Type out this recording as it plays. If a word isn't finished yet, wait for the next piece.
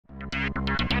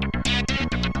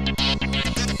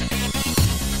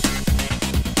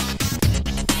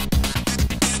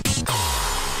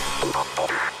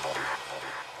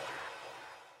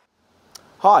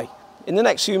Hi, in the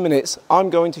next few minutes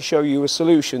I'm going to show you a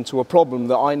solution to a problem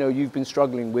that I know you've been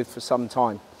struggling with for some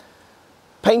time.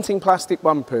 Painting plastic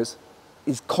bumpers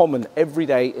is common every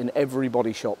day in every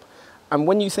body shop, and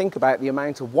when you think about the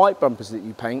amount of white bumpers that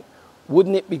you paint,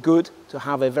 wouldn't it be good to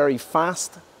have a very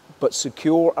fast but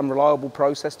secure and reliable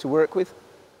process to work with?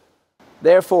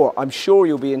 Therefore, I'm sure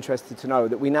you'll be interested to know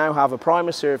that we now have a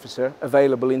primer surfacer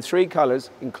available in 3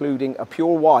 colours, including a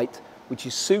pure white, which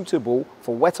is suitable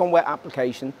for wet-on-wet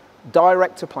application,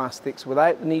 direct to plastics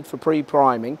without the need for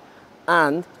pre-priming,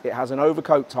 and it has an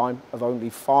overcoat time of only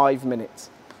 5 minutes.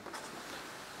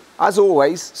 As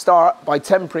always, start by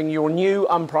tempering your new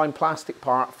unprimed plastic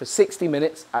part for 60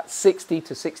 minutes at 60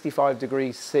 to 65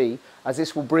 degrees C, as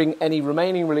this will bring any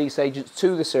remaining release agents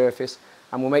to the surface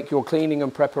and will make your cleaning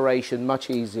and preparation much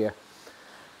easier.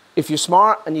 If you're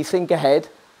smart and you think ahead,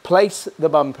 place the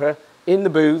bumper in the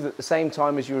booth at the same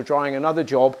time as you're drying another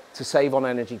job to save on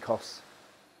energy costs.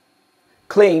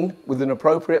 Clean with an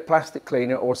appropriate plastic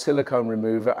cleaner or silicone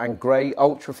remover and grey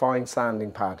ultrafine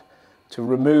sanding pad to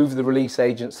remove the release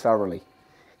agents thoroughly.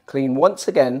 Clean once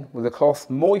again with a cloth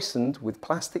moistened with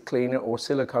plastic cleaner or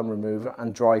silicone remover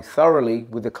and dry thoroughly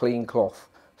with a clean cloth.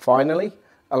 Finally,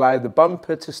 allow the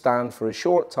bumper to stand for a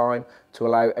short time to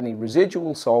allow any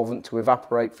residual solvent to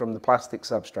evaporate from the plastic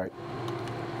substrate.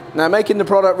 Now, making the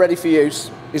product ready for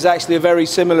use is actually a very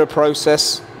similar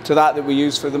process to that we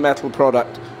use for the metal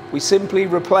product. We simply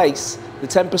replace the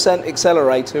 10%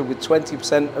 accelerator with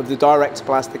 20% of the direct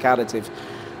plastic additive.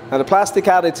 Now, the plastic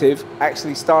additive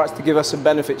actually starts to give us some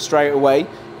benefits straight away,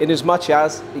 in as much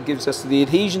as it gives us the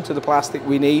adhesion to the plastic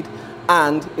we need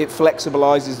and it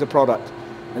flexibilizes the product.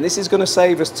 And this is going to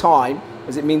save us time,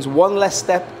 as it means one less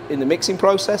step in the mixing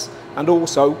process and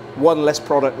also one less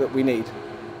product that we need.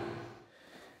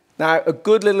 Now, a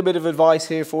good little bit of advice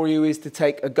here for you is to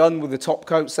take a gun with a top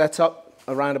coat setup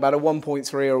around about a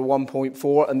 1.3 or a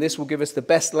 1.4, and this will give us the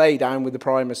best lay down with the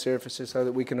primer surfacer so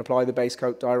that we can apply the base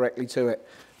coat directly to it.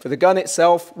 For the gun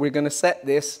itself, we're going to set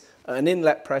this at an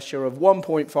inlet pressure of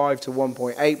 1.5 to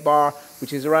 1.8 bar,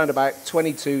 which is around about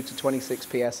 22 to 26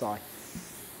 psi.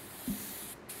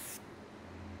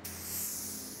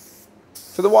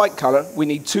 For the white colour, we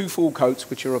need 2 full coats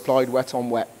which are applied wet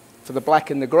on wet. For the black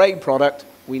and the grey product,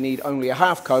 we need only a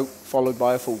half coat followed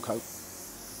by a full coat.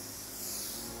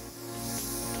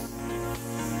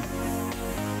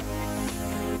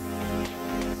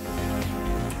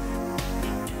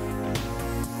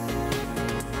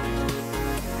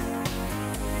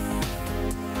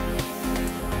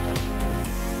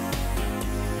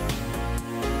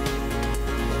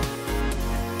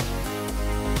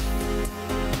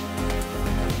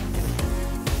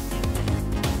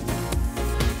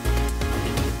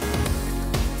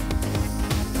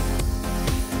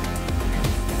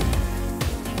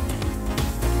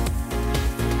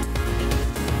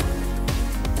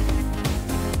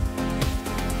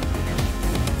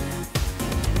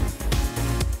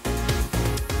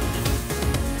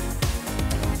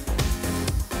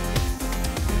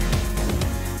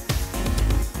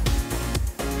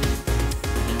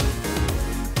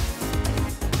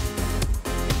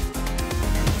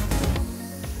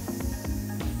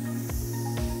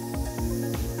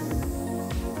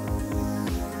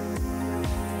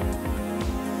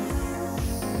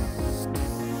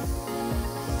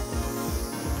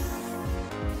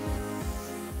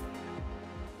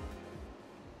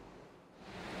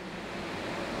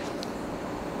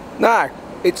 Now,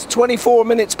 it's 24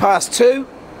 minutes past 2.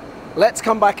 Let's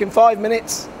come back in 5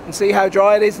 minutes and see how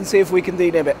dry it is and see if we can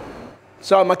denib it.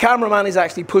 So my cameraman is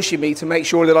actually pushing me to make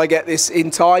sure that I get this in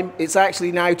time. It's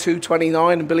actually now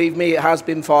 2:29, and believe me, it has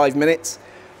been 5 minutes.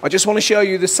 I just want to show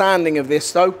you the sanding of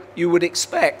this though. You would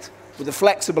expect with a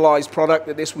flexibilized product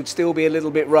that this would still be a little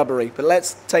bit rubbery, but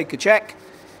let's take a check.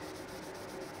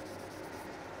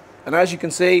 And as you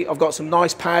can see, I've got some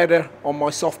nice powder on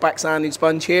my softback sanding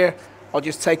sponge here. I'll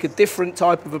just take a different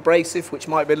type of abrasive, which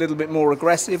might be a little bit more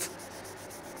aggressive.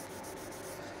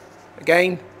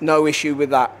 Again, no issue with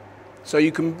that. So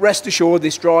you can rest assured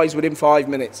this dries within 5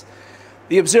 minutes.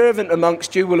 The observant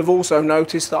amongst you will have also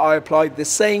noticed that I applied the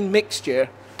same mixture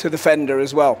to the fender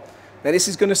as well. Now, this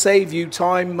is going to save you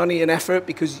time, money and effort,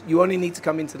 because you only need to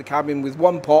come into the cabin with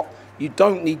 1 pot. You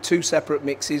don't need 2 separate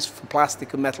mixes for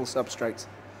plastic and metal substrates.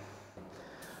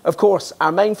 Of course,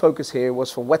 our main focus here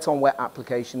was for wet-on-wet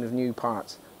application of new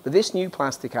parts, but this new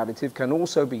plastic additive can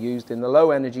also be used in the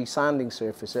low-energy sanding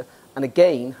surfacer and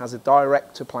again has a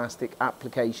direct-to-plastic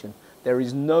application. There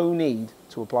is no need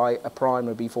to apply a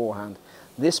primer beforehand.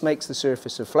 This makes the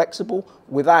surfacer flexible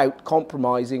without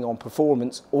compromising on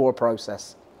performance or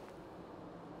process.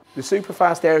 The super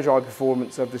fast air dry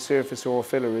performance of the surface oil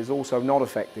filler is also not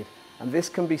affected, and this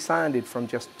can be sanded from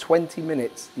just 20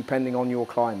 minutes depending on your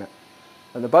climate.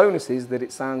 And the bonus is that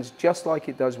it sands just like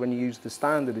it does when you use the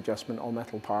standard adjustment on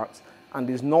metal parts and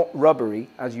is not rubbery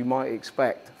as you might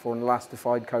expect for an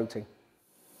elastified coating.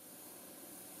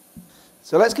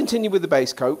 So let's continue with the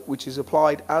base coat, which is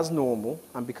applied as normal,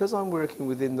 and because I'm working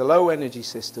within the low energy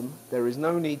system, there is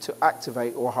no need to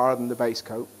activate or harden the base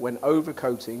coat when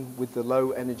overcoating with the low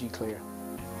energy clear.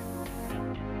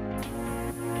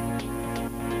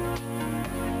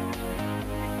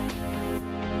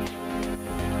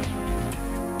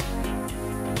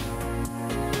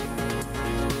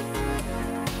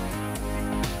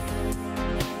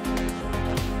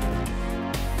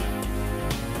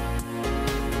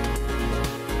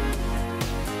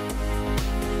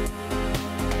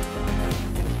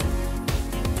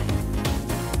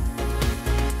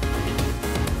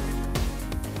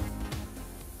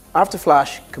 After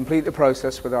flash, complete the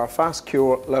process with our fast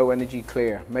cure low energy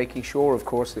clear, making sure of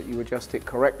course that you adjust it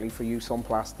correctly for use on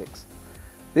plastics.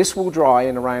 This will dry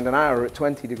in around an hour at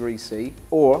 20 degrees C,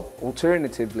 or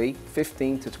alternatively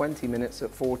 15 to 20 minutes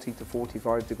at 40 to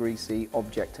 45 degrees C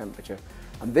object temperature.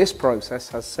 And this process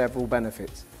has several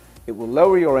benefits. It will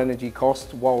lower your energy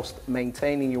costs whilst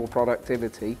maintaining your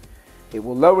productivity. It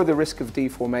will lower the risk of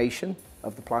deformation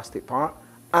of the plastic part.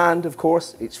 And of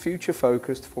course, it's future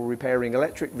focused for repairing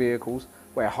electric vehicles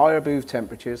where higher booth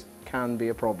temperatures can be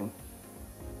a problem.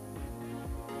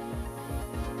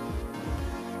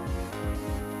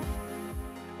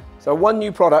 So one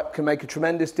new product can make a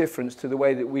tremendous difference to the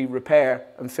way that we repair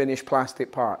and finish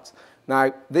plastic parts.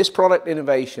 Now, this product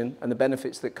innovation and the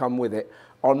benefits that come with it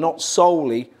are not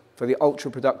solely for the ultra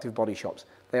productive body shops.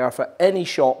 They are for any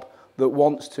shop that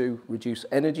wants to reduce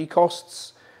energy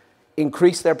costs,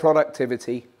 increase their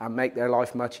productivity and make their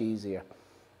life much easier.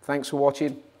 Thanks for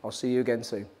watching. I'll see you again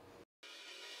soon.